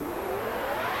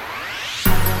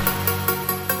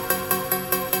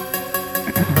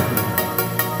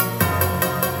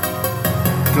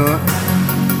good?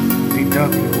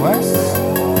 DWS?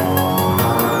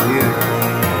 Yeah.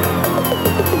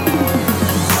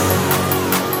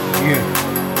 Yeah.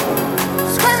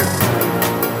 Skirt!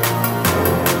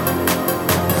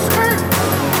 Skirt!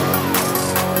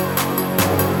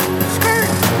 Skirt!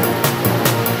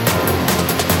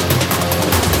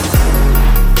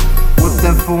 With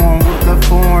that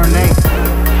foreign eight.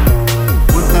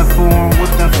 With that foreign eight. Skirt!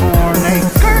 With that foreign eight.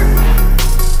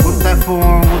 With that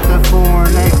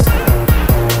foreign eight.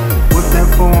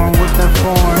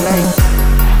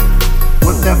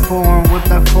 With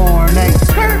that foreign eight.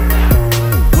 Skirt!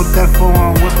 With that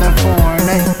foreign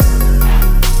eight.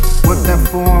 With that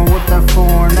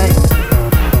foreign eight.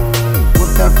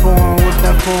 With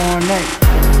that foreign eight.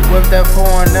 With that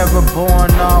foreign, never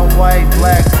born, all white,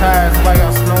 black tires like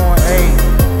I'm snoring eight.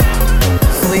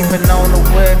 Sleeping on the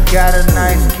whip, got a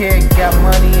nice kick, got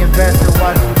money invested,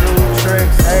 watching do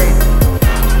tricks, ayy.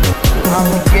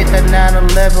 I'ma get that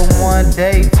 911 one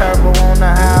day, turbo on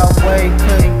the highway,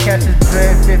 couldn't catch a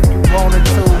drift if you wanted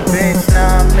to, bitch.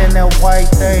 Now I'm in that white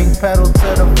thing, pedal to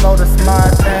the floor, that's my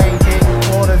thing. Hitting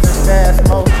quarters in fast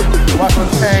motion, watch my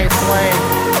chain swing.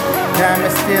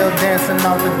 Diamonds still dancing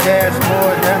off the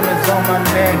dashboard, diamonds on my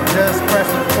neck, just press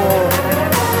record.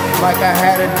 Like I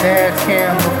had a dash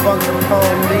cam, but fuck the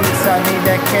police, I need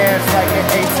that cash like an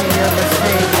ATM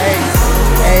machine, ayy.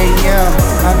 AM,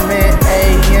 I'm in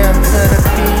AM to the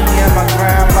PM, I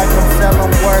grind like I'm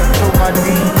selling work through my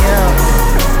DM.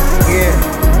 Yeah,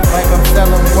 like I'm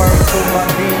selling work through my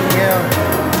DM.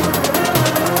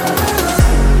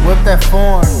 Whip that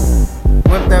foreign,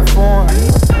 whip that foreign,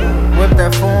 whip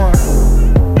that foreign,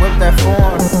 whip that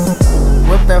foreign,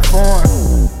 whip that foreign,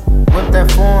 whip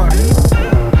that foreign,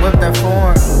 whip that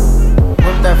foreign,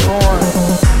 whip that foreign.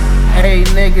 Hey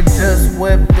nigga, just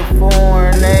whip the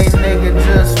foreign. Hey nigga,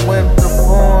 just whip the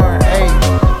foreign. Hey,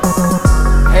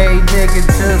 hey nigga,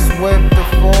 just whip the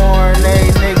foreign. Hey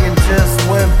nigga, just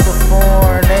whip the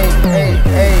foreign. Hey, hey,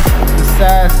 hey.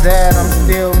 Besides that, I'm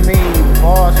still me.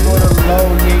 Boss for the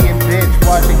low, yeah, your bitch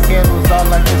watching candles. All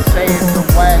I can say is the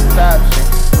wax option.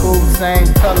 Cool, same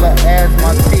color as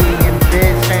my tee. And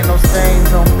bitch, ain't no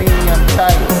stains on me, I'm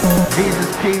tight. Jesus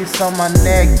piece on my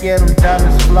neck, yeah, them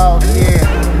diamonds floss, yeah.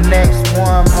 The next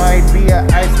one might be a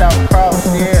iced out cross,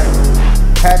 yeah.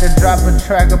 Had to drop a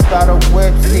track about a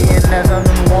whip, seeing as I'm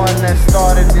the one that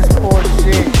started this poor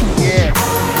shit, yeah.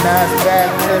 Now it's back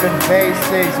to the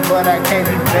basics, but I can't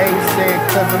be basic,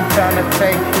 cause I'm trying to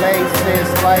take places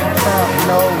like Trump,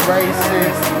 no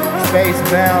racist.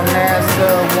 Spacebound NASA,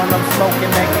 when I'm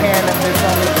smoking that cannabis,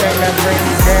 only thing that brings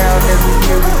me down is the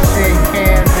music shit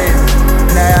canvas.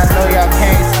 Now I know y'all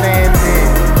can't stand it.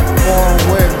 Foreign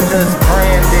whip, just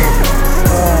brand it.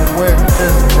 Foreign whip,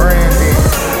 just brand it.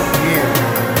 Yeah,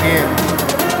 yeah.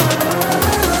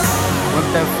 Whip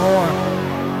that foreign.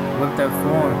 Whip that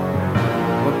foreign.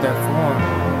 Whip that foreign.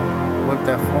 Whip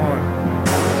that foreign.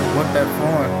 Whip that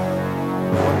foreign.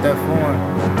 Whip that foreign.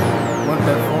 Whip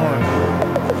that foreign.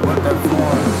 Whip that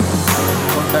foreign.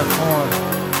 Whip that foreign.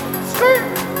 Skirt.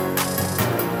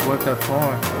 Whip that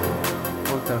foreign.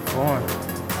 Whip that foreign.